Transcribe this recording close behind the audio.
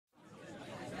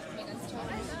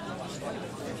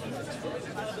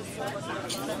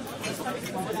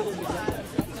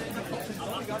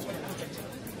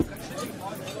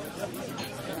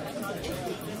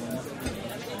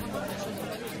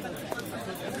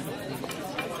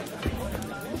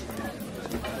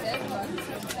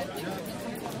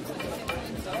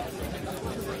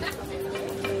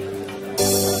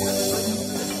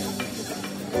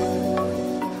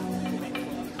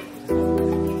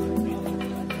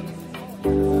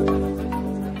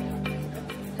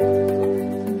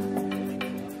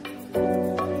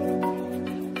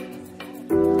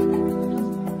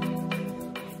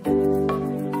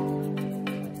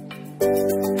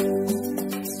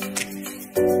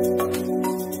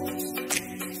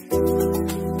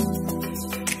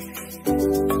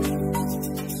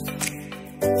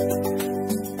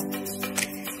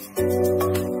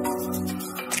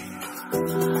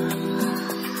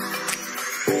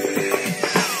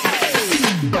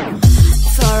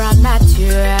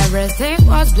Everything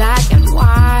was black and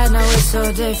white, now it's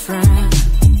so different.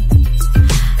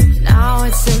 Now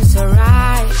it seems so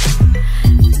right.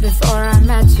 Before I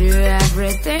met you,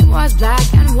 everything was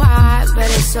black and white, but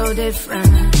it's so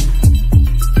different.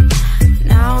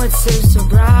 Now it seems so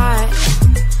bright.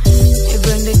 You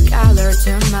bring the color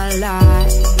to my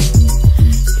life.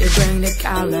 You bring the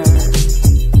color.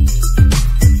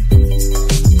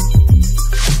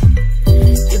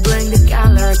 You bring the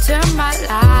color to my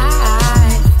life.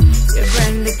 You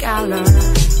bring the color.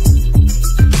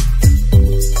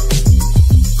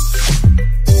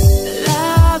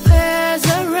 Love is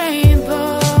a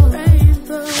rainbow.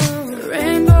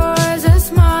 Rainbow is a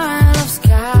smile of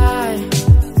sky.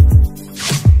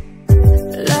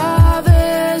 Love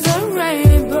is a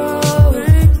rainbow.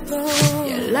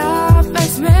 Your love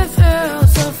makes me feel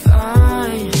so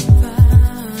fine.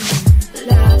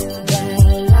 Love,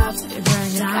 love, you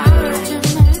bring the color to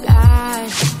my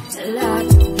life.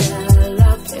 Love.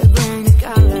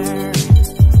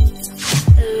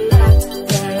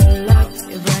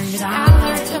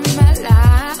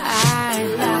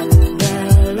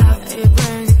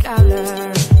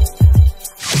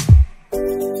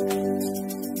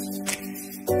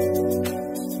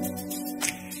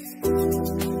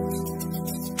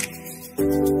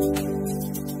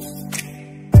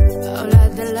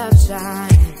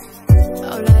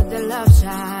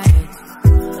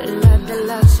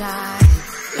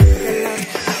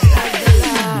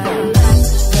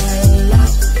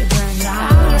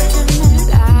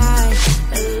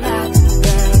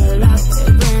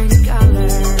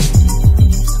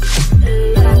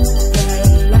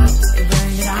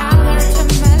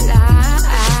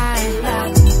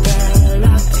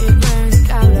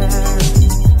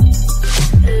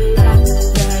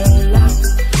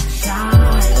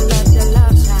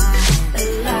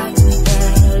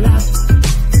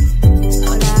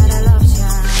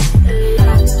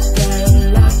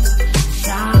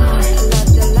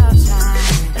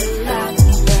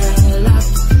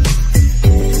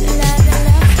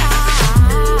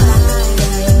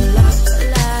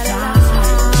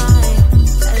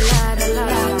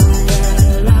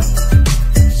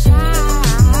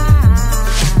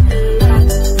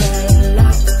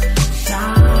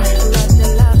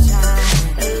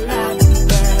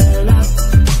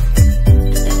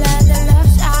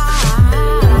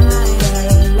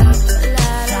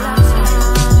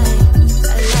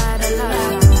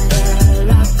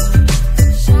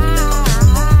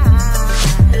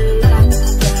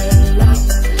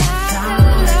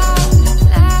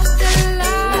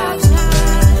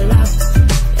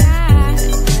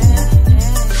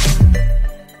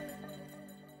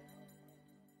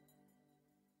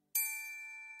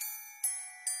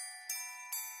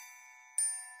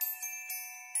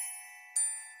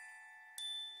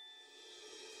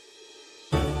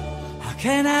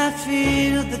 Can I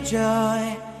feel the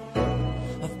joy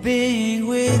of being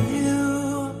with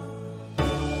you?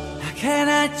 How can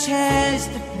I chase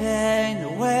the pain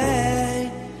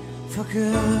away for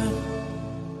good?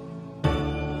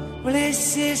 Well,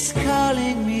 this is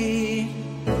calling me,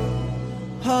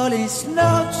 all is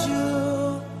not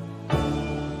true.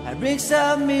 I bring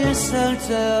some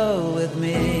mistletoe with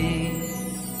me.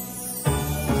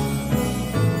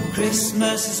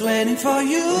 Christmas is waiting for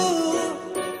you.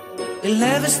 It'll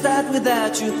never start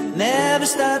without you, never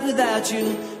start without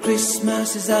you.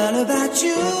 Christmas is all about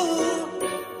you.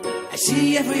 I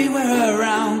see everywhere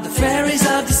around the fairies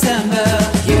of December.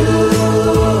 You,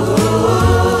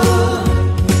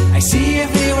 I see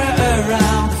everywhere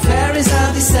around the fairies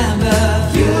of December.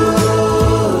 You,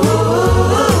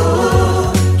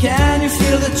 can you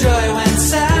feel the joy when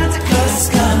Santa Claus has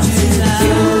come to town?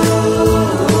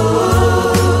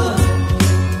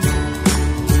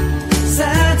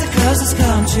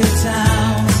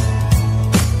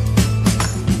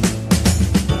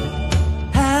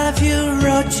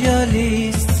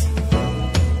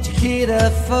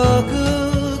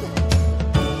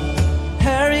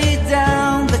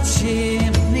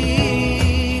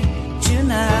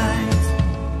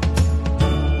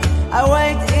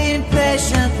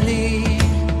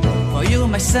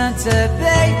 Santa,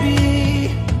 baby,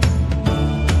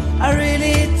 I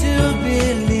really do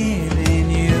believe in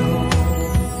you.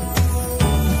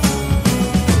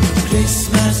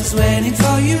 Christmas is waiting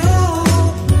for you.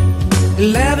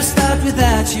 It'll never start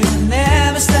without you,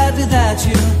 never start without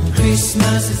you.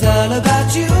 Christmas is all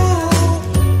about you.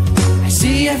 I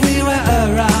see everywhere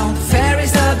around,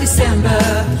 fairies of December.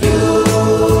 You,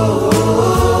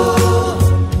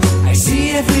 I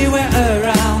see everywhere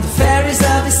around, fairies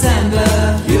of December.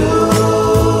 You,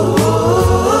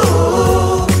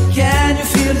 can you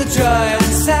feel the joy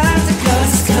when Santa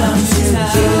Claus is coming to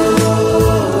town?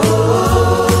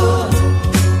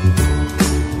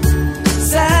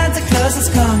 Santa Claus has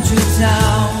come to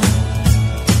town.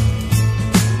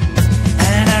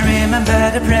 And I remember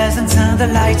the presents and the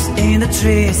lights in the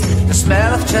trees, the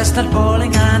smell of chestnut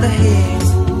boiling on the heat.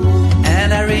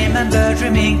 And I remember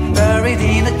dreaming, buried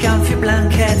in a comfy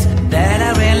blanket that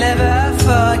I will never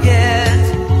forget.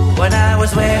 When I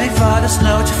was waiting for the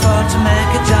snow to fall to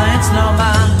make a giant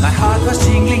snowman, my heart was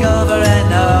jingling over and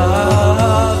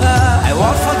over. I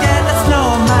won't forget that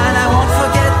snowman, I won't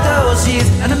forget those years,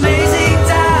 an amazing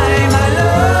time I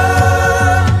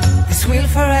love. This will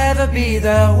forever be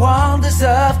the wonders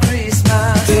of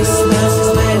Christmas. Christmas is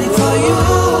waiting for you.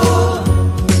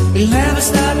 We'll never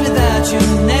start without you,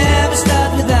 never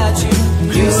start without you.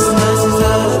 Christmas is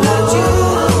all about you.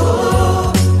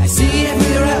 I see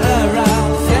everywhere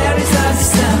around, fairies of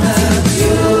December.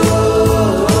 You,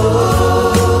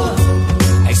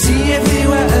 I see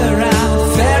everywhere around,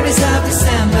 fairies of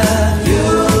December. You,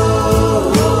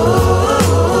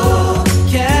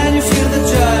 can you feel the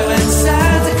joy when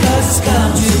Santa Claus has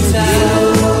come to town?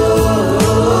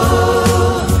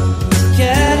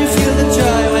 Can you feel the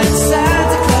joy when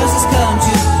Santa Claus has come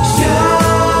to town?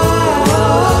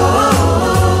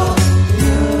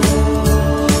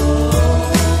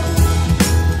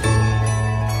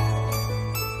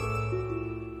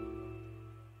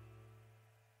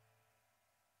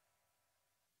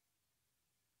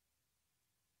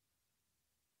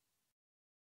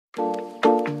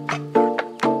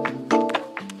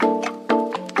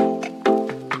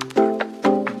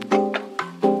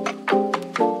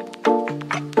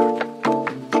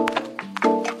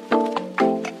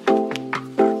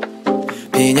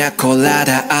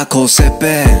 피냐콜라다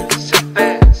아코세페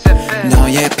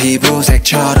너의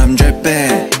피부색처럼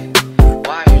drip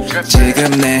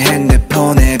지금 내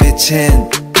핸드폰에 비친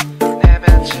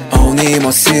네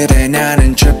모습에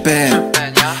나는 trippin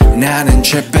나는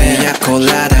trippin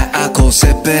피냐콜라다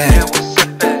아코세페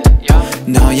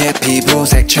너의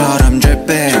피부색처럼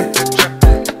drip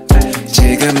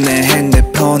지금 내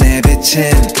핸드폰에 비친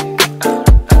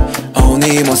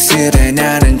네 모습에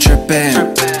나는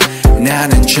trippin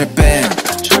나는 trippin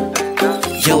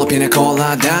Yellow pina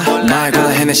colada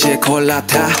말고는 헤네시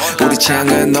콜라타 우리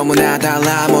창은 너무나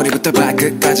달라 머리부터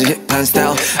발끝까지 힙한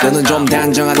스타일 너는 좀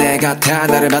단정한 애 같아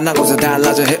나를 만나고서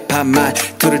달라져 힙한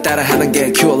말투를 따라하는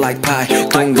게 cute like pie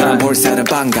동그란 볼살은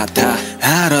빵 같아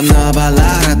I don't know about a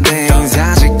lot of things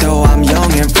아직도 I'm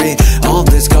young and free All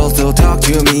these girls still talk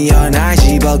to me all night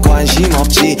씨발 관심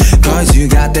없지 Cause you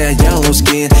got that yellow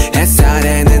skin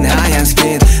햇살에는 하얀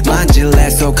skin 만질래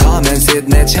so come and sit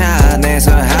내 차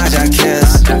안에서 하자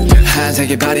kiss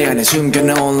한색의 바디 안에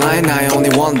숨겨놓은 line 나의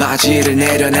only one 바지를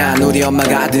내려놔 우리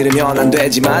엄마가 들으면 안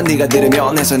되지만 네가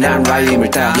들으면 해서 난 라임을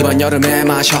따 이번 여름에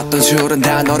마셨던 술은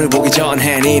다 너를 보기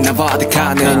전에 니나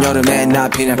버디카는 여름에 나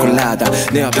피냐콜라다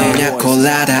내 옆에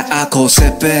피냐콜라다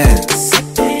아코세페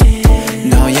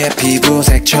너의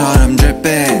피부색처럼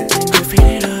drip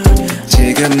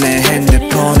지금 내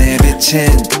핸드폰에 비친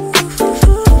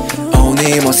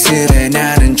네 모습에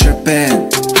나는 trippin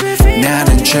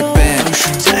나는 trippin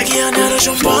자기야 나를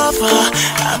좀 봐봐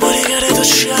아무리 그래도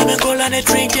취하면 곤란해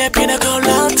드링크에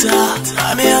피나콜라다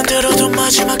맘에 안 들어도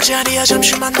마지막 자리야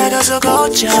잠시만 나가서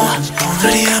걷자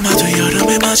오늘이 아마도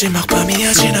여름의 마지막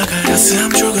밤이야 지나갈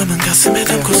따스함 조금은 가슴에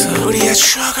담고서 우리의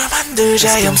추억을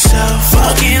만들자 I'm so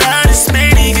fucking honest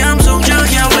매일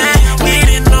감성적이야 왜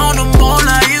미리 너는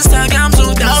몰라 인스타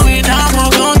감성 따윈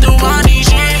아무것도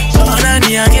아니지 뻔한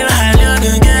이야기를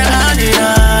하려는 게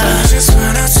아니라 I just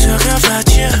wanna talk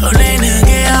about you 울리는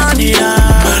게 아니라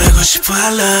말하고 싶어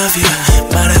I love you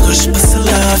말하고 싶어서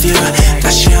love you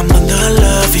다시 한 번 더 I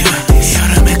love you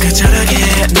여름에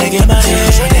끝자락에 내게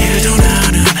말해줘 내일도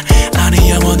나는 아니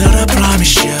영원으로 I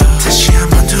promise you 다시 한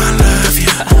번 더 I love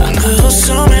you 그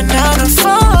웃음에 나는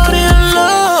fall in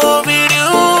love with you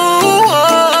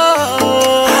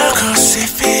알코올이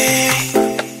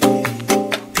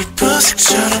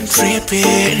빛보색처럼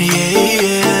dripping yeah,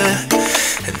 yeah.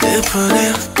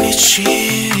 핸드폰에 비친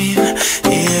yeah,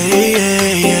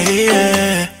 yeah, yeah,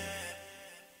 yeah.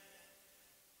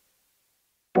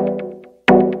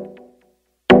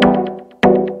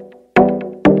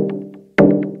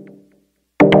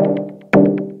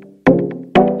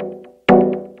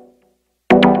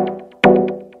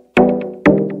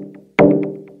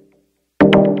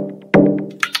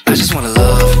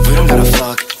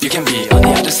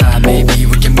 other side, maybe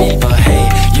we can meet. But hey,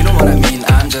 you know what I mean,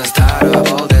 I'm just tired of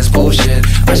all this bullshit.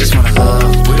 I just wanna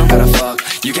love, we don't gotta fuck.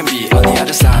 You can be on the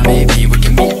other side, maybe we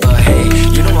can meet. But hey,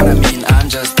 you know what I mean, I'm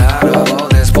just tired of all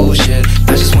this bullshit.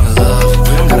 I just wanna love,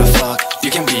 we don't gotta fuck. You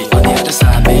can be on the other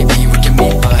side, maybe we can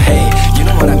meet. But hey, you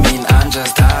know what I mean, I'm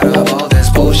just tired of all this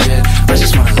bullshit. I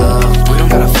just wanna love, we don't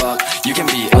gotta fuck. You can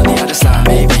be on the other side,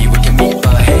 maybe we can meet.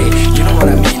 But hey, you know what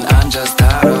I mean, I'm just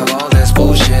tired of all this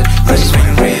bullshit. I just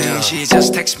wanna real. She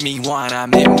just text me when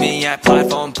I'm in me at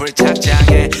platform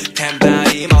불착장에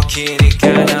템발이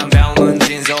먹히니까 난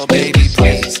병원진. So baby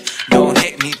please don't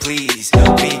hit me please.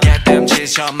 We get them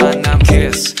chills 첫 만남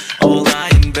kiss. All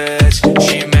lying bitch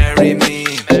she marry me.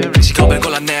 직업을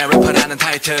골랐네 래퍼라는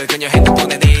타이틀. 그녀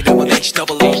핸드폰에 내 이름은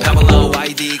HWE Pablo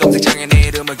ID 검색창에 내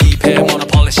이름을 기입해.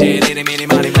 Monopoly shit 이름이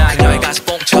많이 많아. 그녀의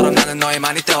가시뽕처럼 나는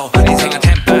너에만이 떠. 인생은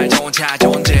템발 좋은 차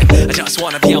좋은 집. I just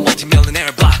wanna be a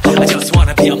multi-millionaire block. I just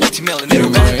wanna be a multi-millionaire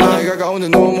block. 나이가 가운데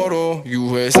너무 멀어.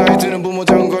 유해 사이트는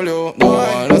부모장 걸려.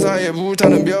 너와 나 사이에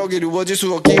불타는 벽이 이루어질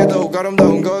수 없기에 더욱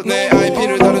아름다운 것. 내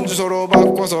IP를 다른 주소로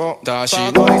바꿔서 다시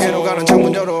너에게로 가는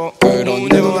창문 열어.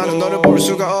 그런데도 나는 너를 볼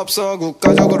수가 없어.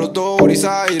 국가적으로도 우리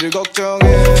사이를 걱정해.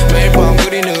 매일 밤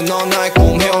그리는 넌 나의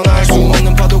꿈. 헤어날 수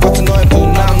없는 파도 같은 너의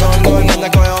품. 난 널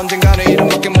만날 거야 언젠가는.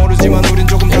 이름밖에 모르지만 우린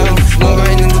조금 다른. 너가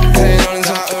있는 듯해 너는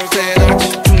사을 때 날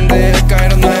싶은데 할까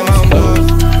이런 나의 마음.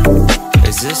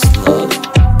 Is this love?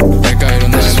 Like I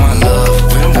just wanna love,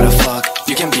 we don't gotta fuck.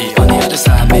 You can be on the other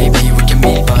side, maybe we can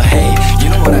meet. But hey, you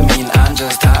know what I mean, I'm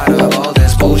just tired of all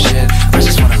this bullshit. I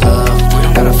just wanna love, we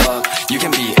don't gotta fuck. You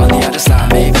can be on the other side,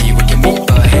 maybe we can meet.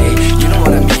 But hey, you know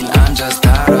what I mean, I'm just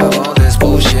tired of all this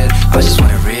bullshit. I just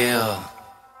want it real.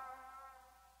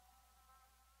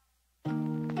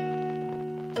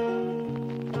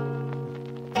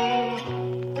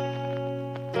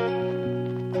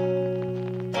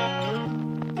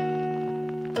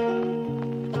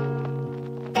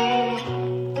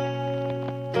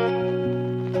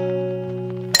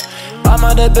 I'm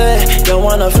on the bed, don't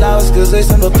want no flowers cause they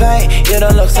simple pain. You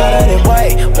don't look sad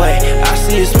anyway, wait. I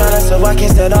see you smiling so I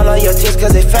can't stand all of your tears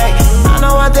cause they fake. I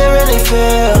know what they really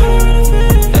feel.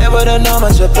 They wouldn't know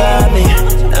much about me.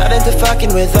 Not into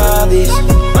fucking with all these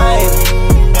lame.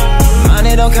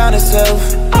 Money don't count itself.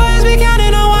 Always be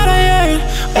counting on what I earn.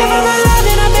 If I'm alive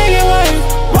then I make it work.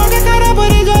 Won't get caught up with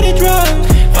these dirty drugs.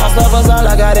 False love was all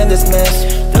I got in this mess.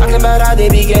 Talking about how they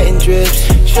be getting drips.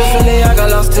 Truthfully, I got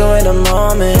lost too in the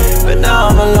moment. But now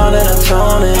I'm alone and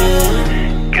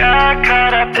atoning. Got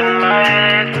caught up in my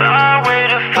head, thought way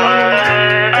too far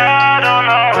ahead. I don't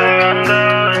know where I'm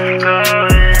going.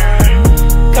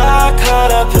 Got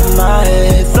caught up in my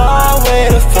head, thought way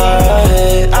too far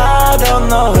ahead. I don't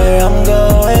know where I'm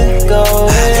going.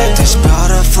 I got this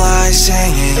butterfly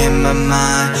singing in my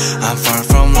mind. I'm far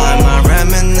from life, my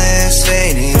reminiscence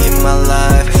fading in my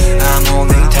life. I'm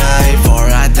holding tight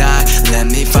before I die. Let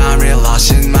me find real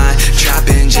lost in my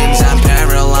trapping dreams. I'm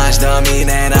paralyzed, the mean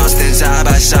and Austin side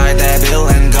by side, devil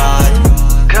and God.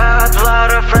 Got a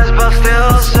lot of friends but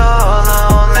still so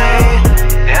lonely.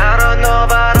 I don't know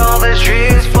about all these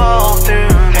dreams fall through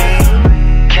me.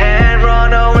 Can't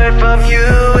run away from you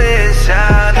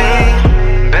inside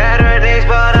me. Better days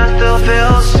but I still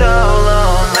feel so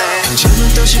lonely.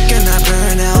 요즘은 또 쉽게 나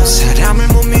burn out. 사람을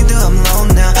못 믿어 I'm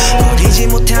alone now. 버리지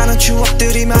못하는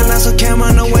추억들이 많아서 can't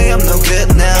run away I'm no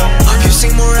good now.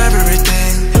 Abusing more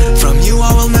everything. From you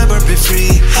I will never be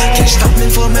free. Can't stop me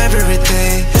from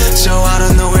everything. So I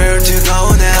don't know where to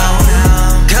go now.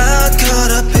 Got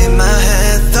caught up in my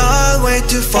head, thought way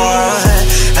too far ahead.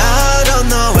 I don't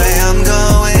know where I'm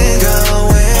going.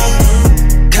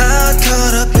 Got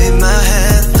caught up in my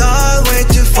head, thought way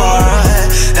too far ahead.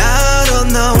 I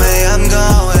don't know where I'm going.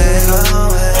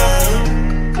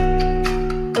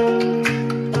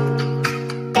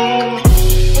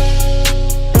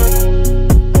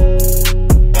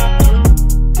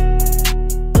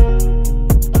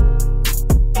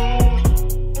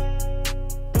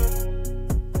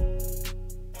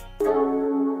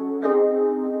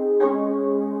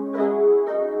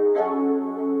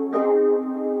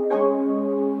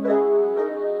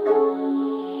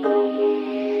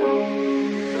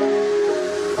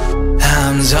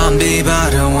 I'm zombie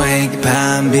but awake,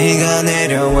 밤비가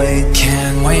내려 wait.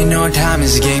 Can't wait, no time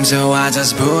is a game so I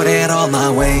just put it all my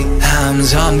way. I'm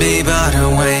zombie but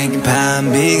awake,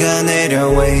 밤비가 내려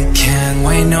wait. Can't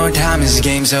wait, no time is a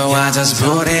game so I just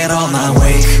put it all my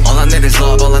way. All I need is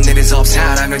love, all I need is hope.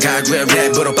 사랑을 갈구해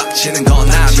랩으로 빡치는 건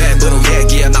나 랩으로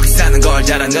얘기해 막 사는 걸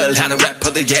자랑을 하는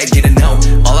래퍼들 얘기는 no.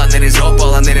 All I need is hope,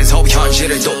 all I need is hope.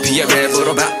 현실을 도피해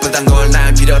랩으로 바쁘단 걸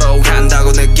날 필요로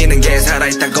한다고 느끼는 게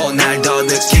살아있다고 날 더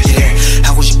느끼게 해.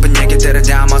 하고 싶은 얘기들을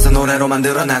담아서 노래로 맘대로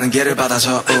만들어 나는 길을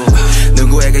받아서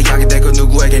누구에게 약이 되고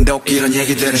누구에겐 독 이런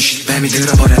얘기들은 뱀이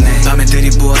들어버렸네 밤에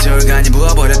들이부어져 organi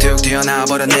부어버려 툭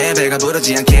튀어나와버렸네 배가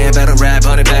부르지 않게 better rap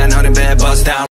honey bad buzz down